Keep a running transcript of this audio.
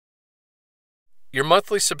Your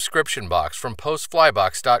monthly subscription box from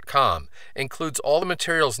postflybox.com includes all the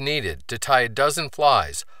materials needed to tie a dozen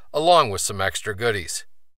flies, along with some extra goodies.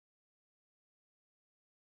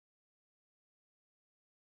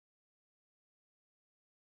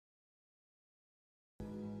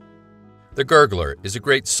 The Gurgler is a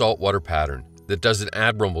great saltwater pattern that does an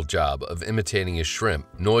admirable job of imitating a shrimp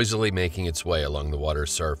noisily making its way along the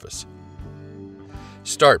water's surface.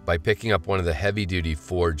 Start by picking up one of the heavy-duty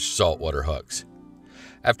forged saltwater hooks.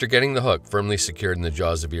 After getting the hook firmly secured in the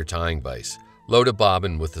jaws of your tying vise, load a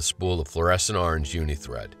bobbin with a spool of fluorescent orange uni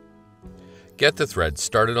thread. Get the thread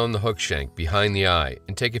started on the hook shank behind the eye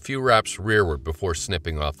and take a few wraps rearward before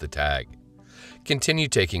snipping off the tag. Continue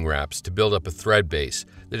taking wraps to build up a thread base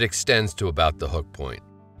that extends to about the hook point.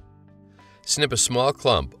 Snip a small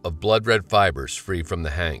clump of blood red fibers free from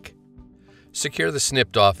the hank. Secure the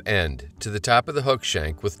snipped off end to the top of the hook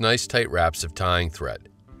shank with nice tight wraps of tying thread.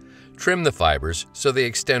 Trim the fibers so they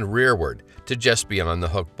extend rearward to just beyond the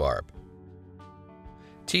hook barb.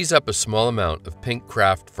 Tease up a small amount of pink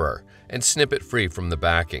craft fur and snip it free from the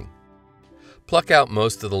backing. Pluck out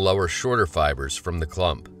most of the lower shorter fibers from the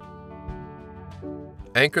clump.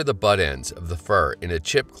 Anchor the butt ends of the fur in a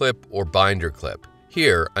chip clip or binder clip.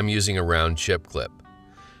 Here, I'm using a round chip clip.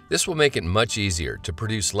 This will make it much easier to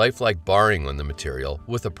produce lifelike barring on the material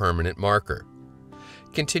with a permanent marker.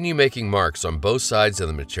 Continue making marks on both sides of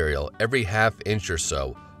the material every ½ inch or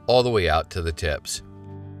so, all the way out to the tips.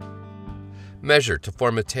 Measure to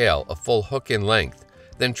form a tail a full hook in length,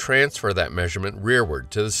 then transfer that measurement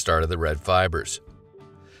rearward to the start of the red fibers.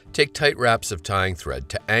 Take tight wraps of tying thread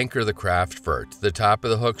to anchor the craft fur to the top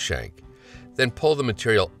of the hook shank, then pull the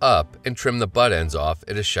material up and trim the butt ends off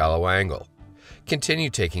at a shallow angle. Continue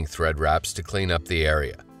taking thread wraps to clean up the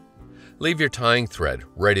area. Leave your tying thread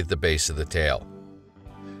right at the base of the tail.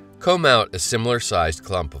 Comb out a similar sized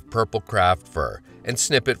clump of purple craft fur and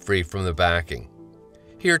snip it free from the backing.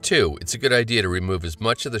 Here too, it's a good idea to remove as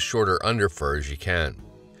much of the shorter under fur as you can.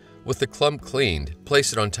 With the clump cleaned,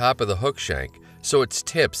 place it on top of the hook shank so its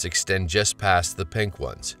tips extend just past the pink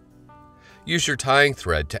ones. Use your tying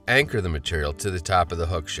thread to anchor the material to the top of the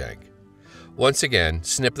hook shank. Once again,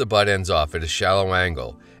 snip the butt ends off at a shallow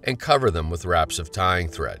angle and cover them with wraps of tying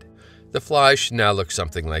thread. The flies should now look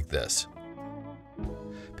something like this.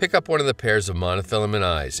 Pick up one of the pairs of monofilament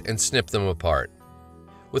eyes and snip them apart.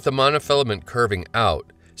 With the monofilament curving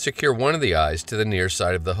out, secure one of the eyes to the near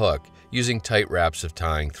side of the hook using tight wraps of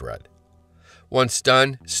tying thread. Once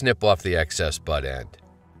done, snip off the excess butt end.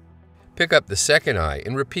 Pick up the second eye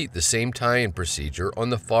and repeat the same tie-in procedure on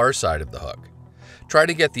the far side of the hook. Try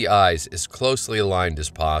to get the eyes as closely aligned as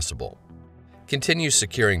possible. Continue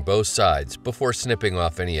securing both sides before snipping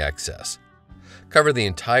off any excess. Cover the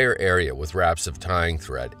entire area with wraps of tying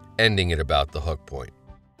thread, ending at about the hook point.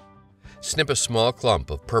 Snip a small clump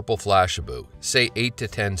of purple flashabou, say 8 to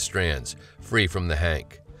 10 strands, free from the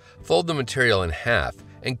hank. Fold the material in half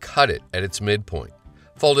and cut it at its midpoint.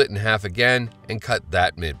 Fold it in half again and cut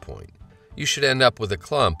that midpoint. You should end up with a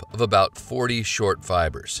clump of about 40 short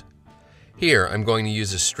fibers. Here, I'm going to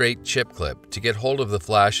use a straight chip clip to get hold of the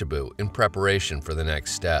flashabou in preparation for the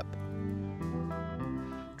next step.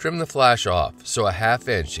 Trim the flash off so a ½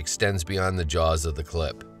 inch extends beyond the jaws of the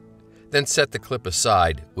clip. Then set the clip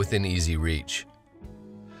aside within easy reach.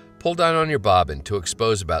 Pull down on your bobbin to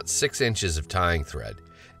expose about 6 inches of tying thread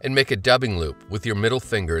and make a dubbing loop with your middle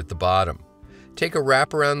finger at the bottom. Take a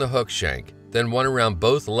wrap around the hook shank, then one around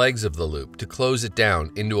both legs of the loop to close it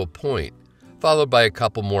down into a point, followed by a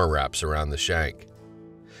couple more wraps around the shank.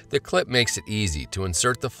 The clip makes it easy to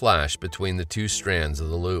insert the flash between the two strands of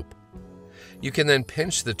the loop. You can then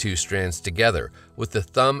pinch the two strands together with the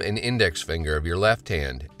thumb and index finger of your left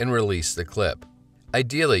hand and release the clip.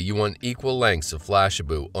 Ideally, you want equal lengths of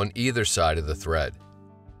flashabou on either side of the thread.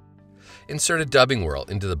 Insert a dubbing whirl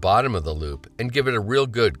into the bottom of the loop and give it a real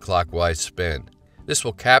good clockwise spin. This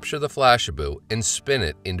will capture the flashabou and spin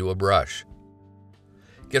it into a brush.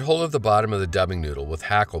 Get hold of the bottom of the dubbing noodle with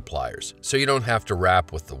hackle pliers so you don't have to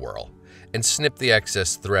wrap with the whirl, and snip the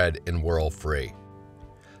excess thread and whirl free.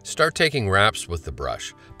 Start taking wraps with the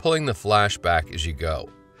brush, pulling the flash back as you go.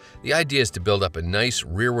 The idea is to build up a nice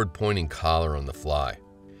rearward pointing collar on the fly.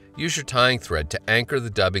 Use your tying thread to anchor the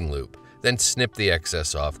dubbing loop, then snip the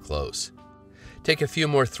excess off close. Take a few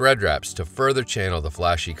more thread wraps to further channel the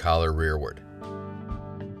flashy collar rearward.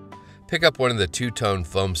 Pick up one of the two-tone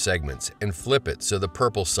foam segments and flip it so the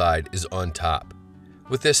purple side is on top.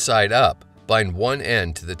 With this side up, bind one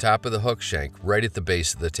end to the top of the hook shank right at the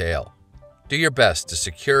base of the tail. Do your best to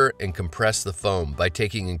secure and compress the foam by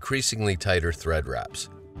taking increasingly tighter thread wraps.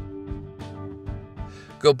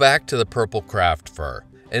 Go back to the purple craft fur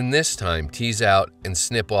and this time tease out and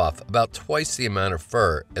snip off about twice the amount of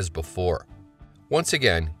fur as before. Once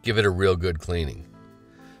again, give it a real good cleaning.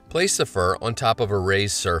 Place the fur on top of a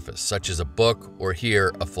raised surface, such as a book or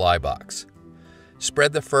here a fly box.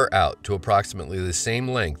 Spread the fur out to approximately the same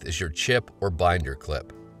length as your chip or binder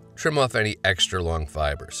clip. Trim off any extra long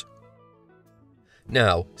fibers.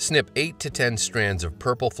 Now, snip 8 to 10 strands of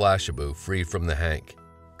purple Flashabou free from the hank.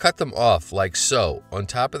 Cut them off like so on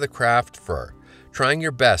top of the craft fur, trying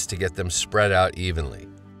your best to get them spread out evenly.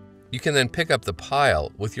 You can then pick up the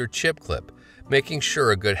pile with your chip clip, making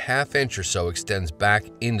sure a good ½ inch or so extends back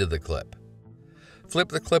into the clip. Flip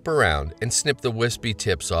the clip around and snip the wispy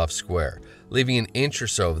tips off square, leaving an inch or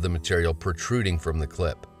so of the material protruding from the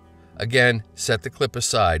clip. Again, set the clip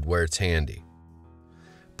aside where it's handy.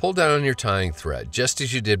 Pull down on your tying thread just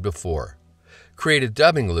as you did before. Create a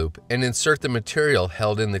dubbing loop and insert the material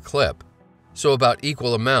held in the clip, so about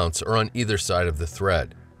equal amounts are on either side of the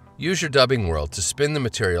thread. Use your dubbing whirl to spin the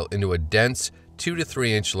material into a dense 2 to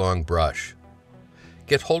 3 inch long brush.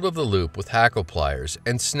 Get hold of the loop with hackle pliers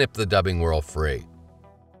and snip the dubbing whirl free.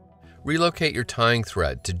 Relocate your tying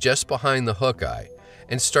thread to just behind the hook eye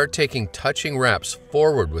and start taking touching wraps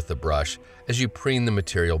forward with the brush as you preen the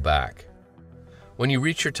material back. When you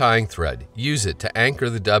reach your tying thread, use it to anchor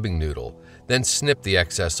the dubbing noodle, then snip the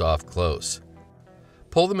excess off close.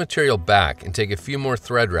 Pull the material back and take a few more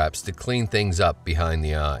thread wraps to clean things up behind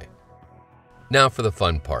the eye. Now for the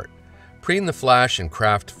fun part. Preen the flash and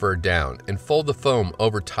craft fur down and fold the foam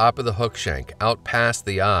over top of the hook shank out past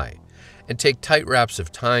the eye, and take tight wraps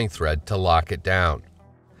of tying thread to lock it down.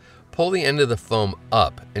 Pull the end of the foam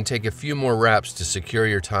up and take a few more wraps to secure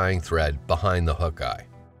your tying thread behind the hook eye.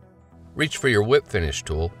 Reach for your whip finish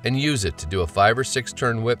tool and use it to do a 5 or 6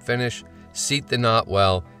 turn whip finish, seat the knot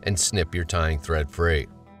well, and snip your tying thread free.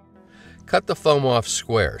 Cut the foam off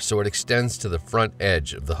square so it extends to the front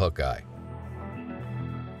edge of the hook eye.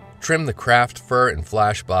 Trim the craft fur and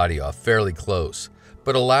flash body off fairly close,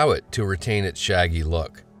 but allow it to retain its shaggy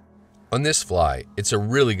look. On this fly, it's a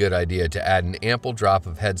really good idea to add an ample drop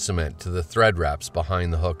of head cement to the thread wraps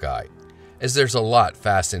behind the hook eye, as there's a lot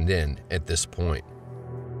fastened in at this point.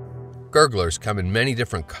 Gurglers come in many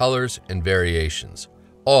different colors and variations.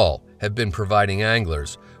 All have been providing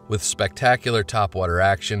anglers with spectacular topwater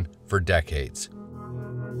action for decades.